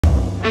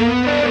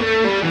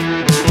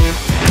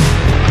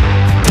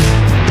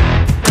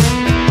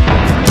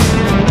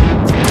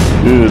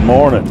Good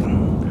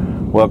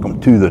morning. Welcome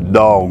to the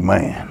Dog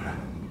Man.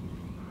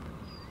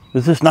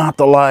 Is this not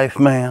the life,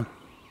 man?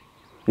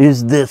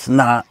 Is this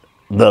not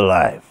the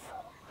life?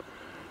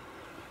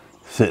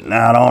 Sitting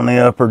out on the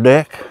upper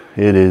deck.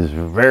 It is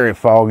very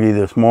foggy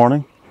this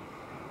morning.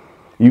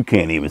 You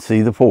can't even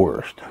see the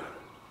forest.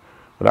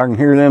 But I can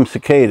hear them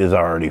cicadas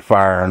already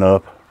firing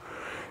up.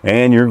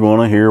 And you're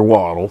going to hear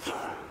Waddles.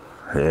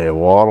 Yeah,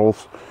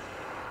 Waddles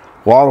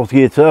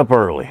gets up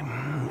early.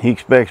 He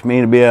expects me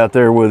to be out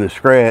there with a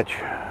scratch.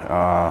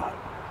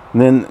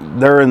 And then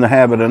they're in the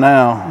habit of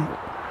now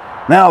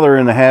they're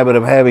in the habit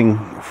of having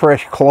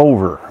fresh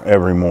clover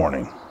every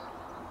morning.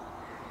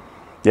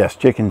 Yes,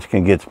 chickens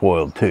can get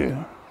spoiled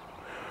too.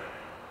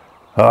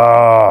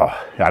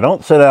 I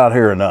don't sit out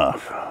here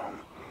enough.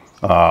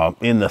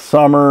 In the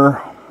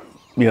summer,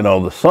 you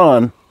know, the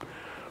sun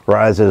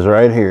rises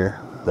right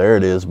here. There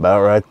it is,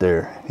 about right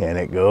there. And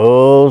it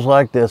goes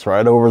like this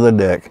right over the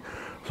deck.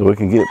 So it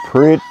can get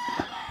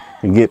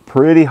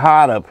pretty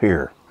hot up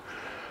here.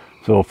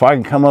 So if I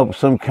can come up with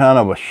some kind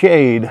of a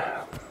shade,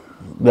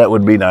 that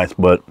would be nice.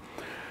 But,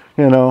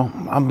 you know,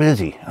 I'm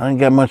busy. I ain't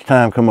got much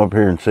time to come up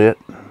here and sit.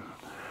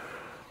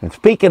 And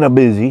speaking of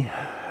busy,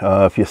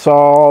 if you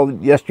saw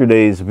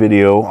yesterday's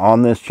video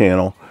on this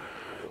channel,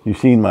 you've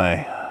seen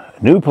my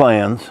new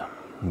plans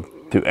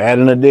to add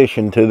an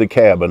addition to the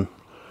cabin,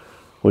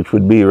 which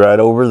would be right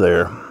over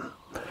there.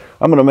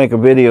 I'm going to make a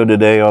video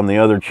today on the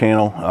other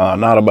channel,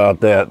 not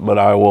about that, but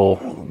I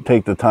will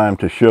take the time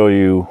to show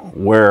you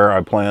where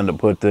I plan to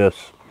put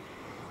this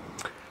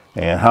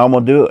and how I'm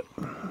going to do it.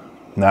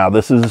 Now,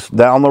 this is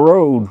down the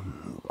road.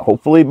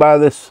 Hopefully by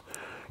this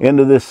end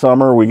of this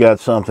summer we got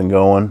something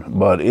going,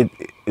 but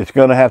it's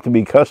going to have to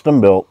be custom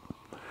built,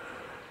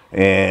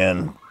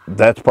 and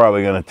that's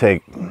probably going to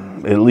take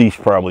at least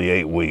probably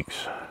 8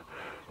 weeks.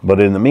 But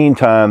in the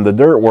meantime, the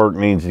dirt work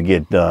needs to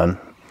get done.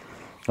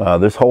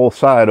 This whole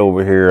side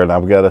over here, and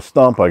I've got a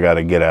stump I got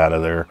to get out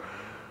of there.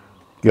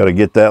 Got to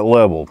get that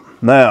leveled.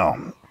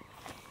 Now,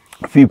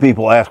 a few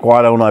people ask,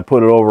 why don't I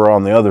put it over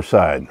on the other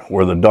side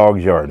where the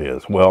dog's yard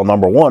is? Well,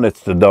 number one,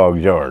 it's the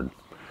dog's yard.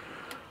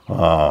 You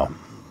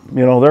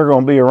know, they're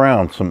going to be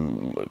around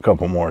a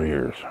couple more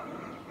years,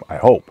 I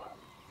hope.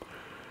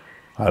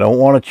 I don't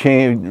want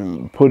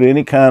to put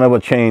any kind of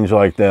a change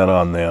like that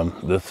on them.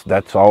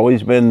 That's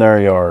always been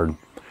their yard.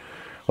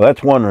 Well,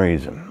 that's one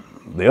reason.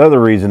 The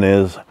other reason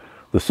is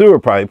the sewer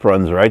pipe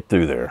runs right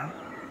through there.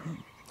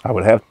 I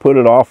would have to put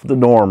it off the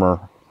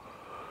dormer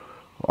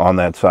on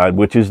that side,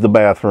 which is the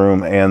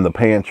bathroom and the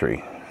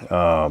pantry.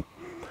 And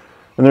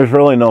there's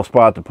really no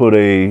spot to put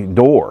a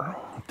door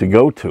to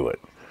go to it,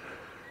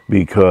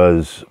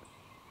 because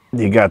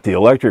you got the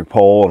electric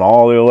pole and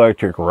all the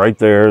electric right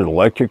there. The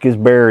electric is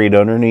buried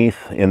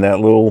underneath in that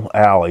little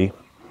alley.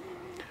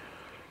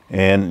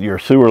 And your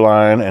sewer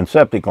line and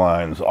septic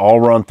lines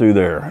all run through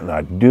there. And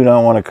I do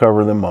not want to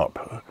cover them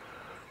up.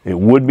 It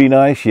would be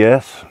nice,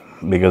 yes,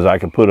 because I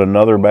could put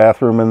another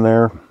bathroom in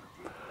there.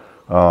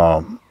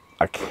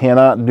 I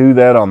cannot do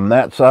that on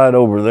that side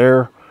over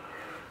there.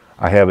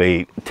 I have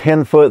a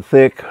 10-foot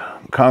thick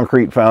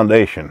concrete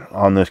foundation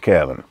on this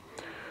cabin.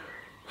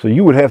 So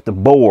you would have to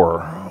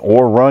bore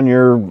or run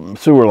your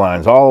sewer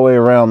lines all the way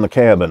around the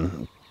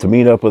cabin to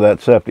meet up with that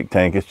septic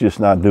tank. It's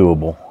just not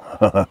doable.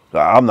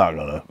 I'm not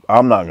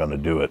gonna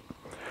do it.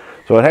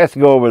 So it has to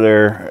go over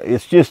there.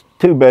 It's just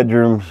 2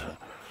 bedrooms,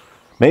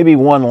 maybe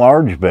 1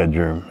 large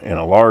bedroom in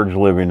a large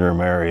living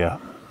room area.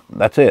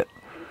 That's it.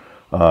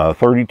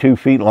 32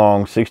 feet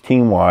long,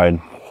 16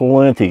 wide,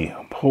 plenty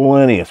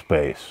of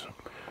space.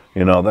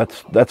 You know,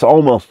 that's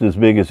almost as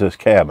big as this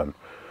cabin.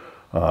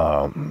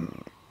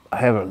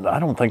 I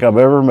don't think I've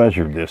ever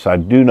measured this. I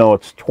do know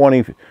it's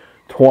 20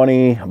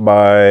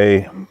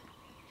 by,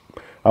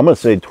 I'm gonna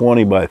say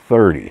 20 by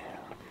 30.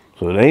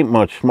 So it ain't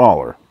much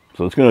smaller.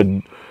 So it's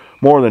gonna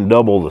more than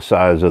double the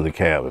size of the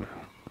cabin.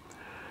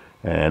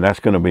 And that's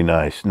gonna be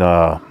nice.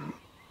 No,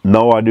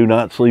 I do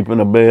not sleep in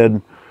a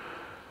bed.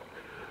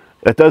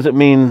 That doesn't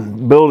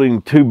mean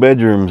building 2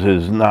 bedrooms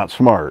is not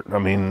smart. I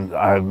mean,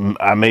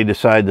 I may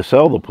decide to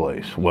sell the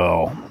place.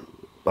 Well,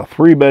 a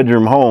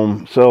 3-bedroom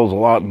home sells a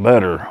lot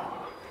better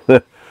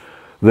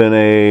than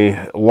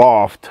a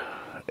loft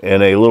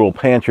and a little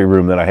pantry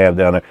room that I have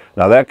down there.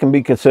 Now, that can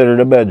be considered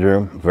a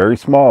bedroom, very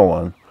small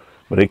one,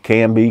 but it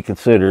can be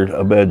considered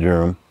a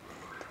bedroom.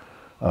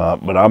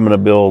 But I'm going to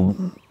build,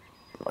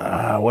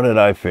 what did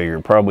I figure?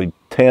 Probably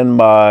 10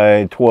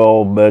 by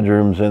 12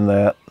 bedrooms in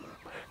that.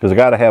 Because I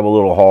got to have a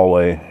little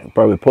hallway.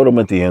 Probably put them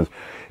at the ends.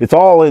 It's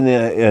all in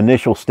the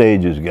initial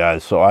stages,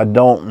 guys. So I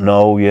don't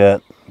know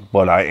yet,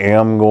 but I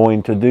am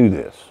going to do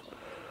this.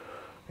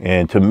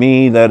 And to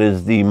me, that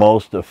is the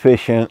most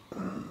efficient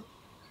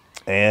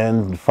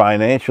and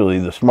financially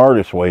the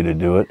smartest way to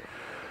do it.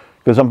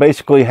 Because I'm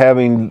basically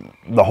having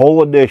the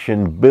whole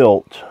addition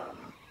built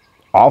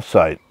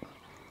off-site.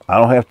 I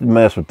don't have to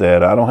mess with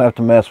that. I don't have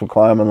to mess with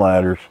climbing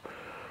ladders.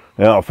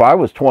 Now, if I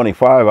was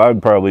 25,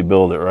 I'd probably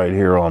build it right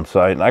here on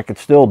site, and I could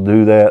still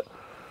do that.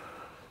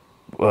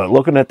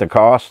 Looking at the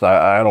cost,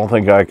 I don't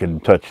think I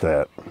could touch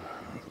that.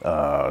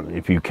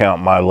 If you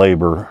count my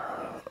labor,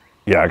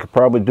 yeah, I could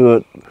probably do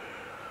it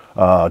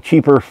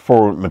cheaper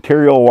for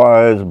material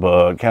wise,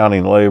 but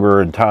counting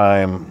labor and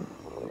time,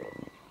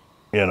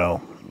 you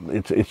know,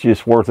 it's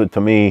just worth it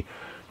to me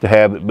to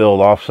have it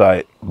built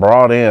off-site,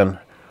 brought in,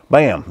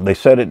 bam, they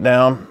set it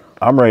down,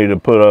 I'm ready to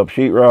put up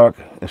sheetrock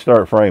and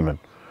start framing.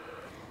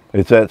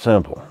 It's that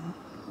simple.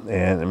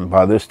 And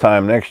by this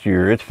time next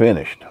year, it's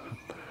finished.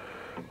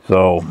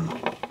 So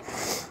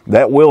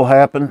that will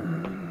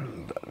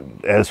happen.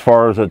 As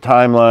far as a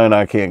timeline,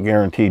 I can't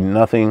guarantee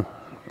nothing.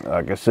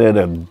 Like I said,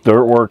 the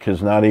dirt work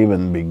has not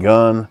even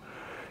begun.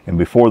 And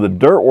before the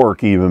dirt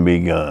work even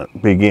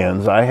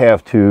begins, I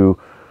have to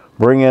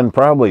bring in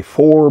probably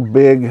 4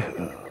 big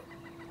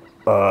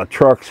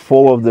trucks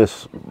full of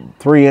this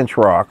 3-inch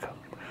rock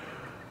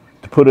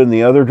to put in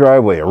the other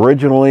driveway.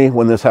 Originally,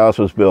 when this house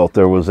was built,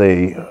 there was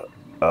a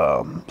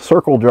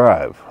circle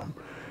drive,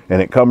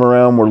 and it come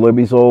around where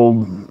Libby's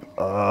old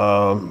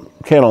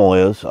kennel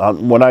is.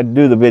 When I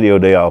do the video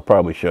day, I'll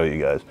probably show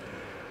you guys.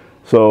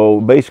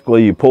 So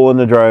basically, you pull in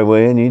the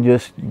driveway, and you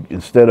just,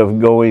 instead of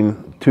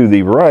going to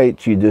the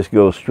right, you just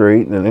go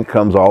straight, and then it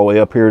comes all the way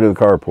up here to the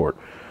carport,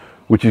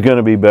 which is going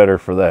to be better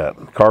for that.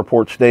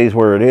 Carport stays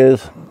where it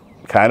is.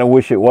 Kind of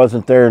wish it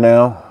wasn't there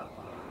now,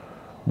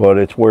 but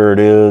it's where it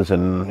is,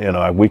 and you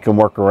know, we can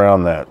work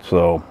around that.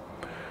 So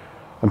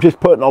I'm just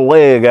putting a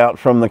leg out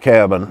from the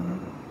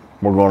cabin.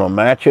 We're going to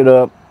match it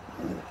up.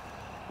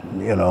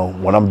 You know,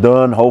 when I'm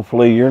done,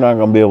 hopefully you're not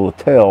going to be able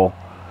to tell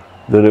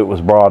that it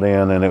was brought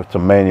in and it's a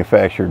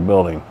manufactured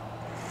building.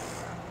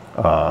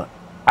 I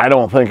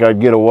don't think I'd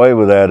get away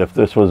with that if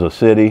this was a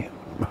city.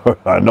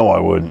 I know I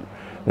wouldn't.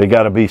 There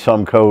got to be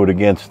some code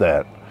against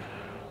that.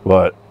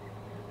 But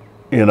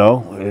you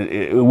know,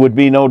 it would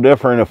be no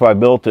different if I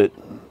built it,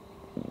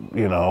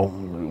 you know,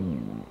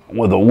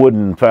 with a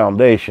wooden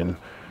foundation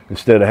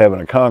instead of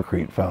having a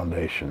concrete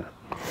foundation.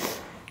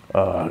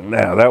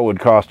 Now, that would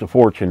cost a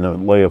fortune to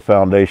lay a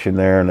foundation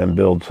there and then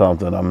build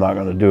something. I'm not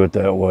going to do it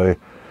that way.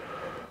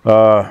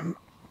 So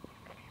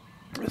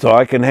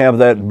I can have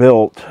that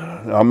built.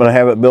 I'm going to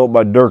have it built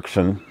by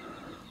Dirksen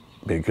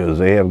because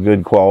they have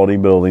good quality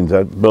buildings.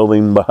 That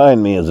building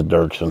behind me is a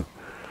Dirksen.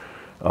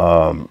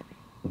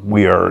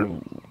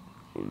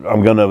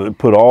 I'm going to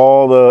put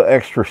all the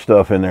extra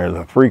stuff in there.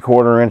 The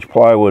 3/4 inch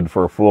plywood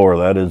for a floor.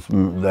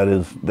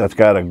 That's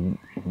got to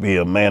be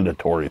a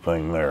mandatory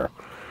thing there.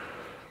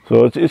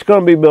 So it's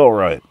going to be built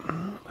right.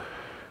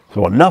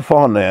 So enough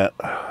on that.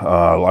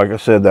 Like I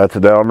said, that's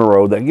down the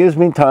road. That gives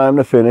me time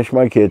to finish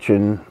my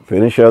kitchen,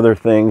 finish other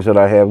things that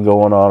I have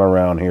going on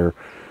around here.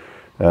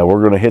 We're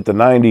going to hit the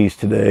 90s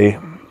today,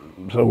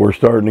 so we're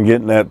starting to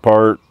get in that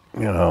part,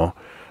 you know.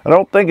 I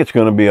don't think it's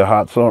going to be a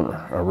hot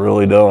summer. I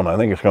really don't. I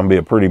think it's going to be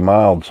a pretty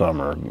mild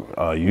summer.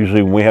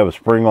 Usually when we have a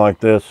spring like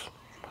this,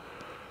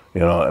 you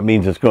know, it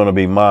means it's going to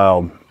be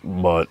mild.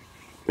 But,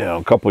 you know,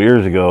 a couple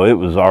years ago, it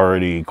was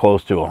already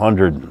close to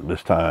 100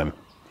 this time.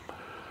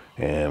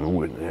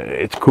 And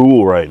it's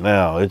cool right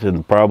now. It's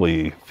in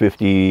probably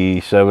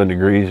 57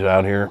 degrees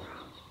out here.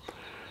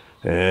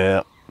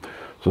 Yeah.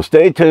 So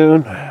stay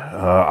tuned.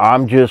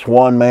 I'm just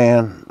one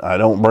man. I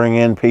don't bring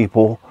in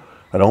people.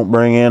 I don't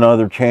bring in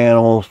other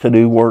channels to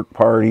do work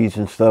parties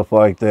and stuff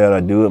like that.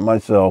 I do it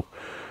myself.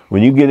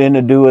 When you get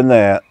into doing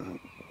that,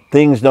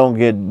 things don't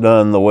get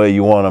done the way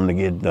you want them to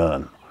get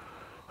done.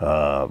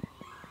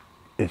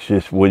 It's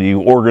just when you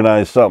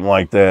organize something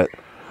like that,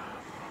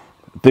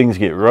 things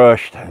get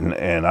rushed,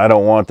 and I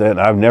don't want that.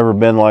 I've never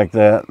been like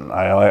that.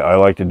 I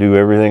like to do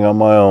everything on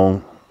my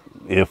own.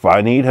 If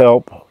I need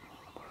help,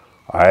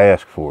 I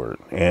ask for it.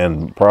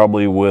 And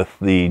probably with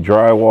the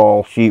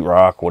drywall,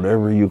 sheetrock,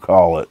 whatever you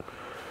call it,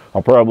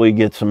 I'll probably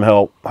get some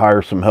help,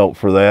 hire some help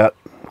for that,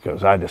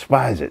 because I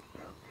despise it.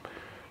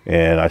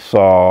 And I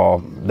saw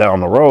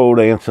down the road,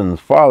 Anson's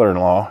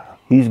father-in-law,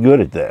 he's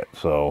good at that.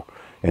 So,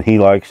 and he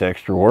likes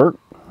extra work.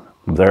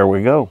 There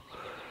we go.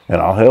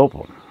 And I'll help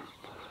him.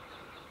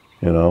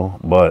 You know,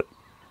 but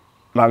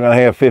I'm not going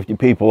to have 50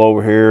 people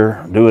over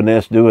here doing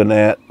this, doing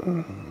that.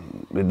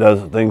 It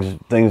does,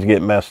 things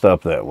get messed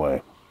up that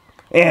way.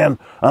 And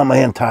I'm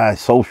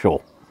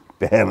anti-social,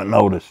 if you haven't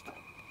noticed.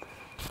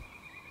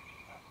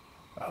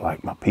 I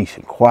like my peace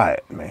and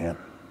quiet, man.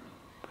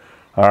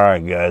 All right,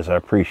 guys, I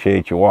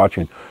appreciate you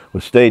watching.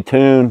 But stay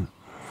tuned.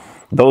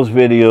 Those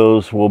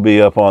videos will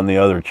be up on the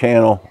other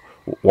channel,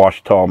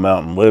 Ouachita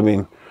Mountain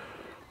Living.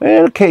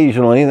 And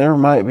occasionally there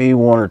might be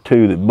one or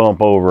two that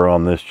bump over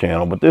on this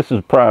channel. But this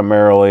is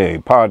primarily a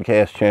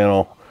podcast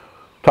channel,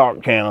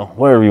 talk channel,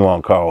 whatever you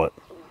want to call it.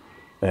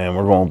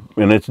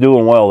 And it's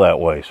doing well that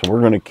way. So we're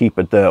going to keep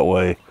it that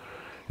way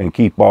and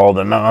keep all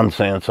the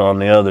nonsense on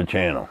the other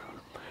channel.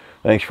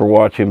 Thanks for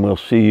watching. We'll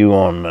see you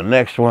on the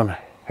next one.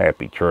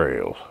 Happy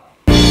trails.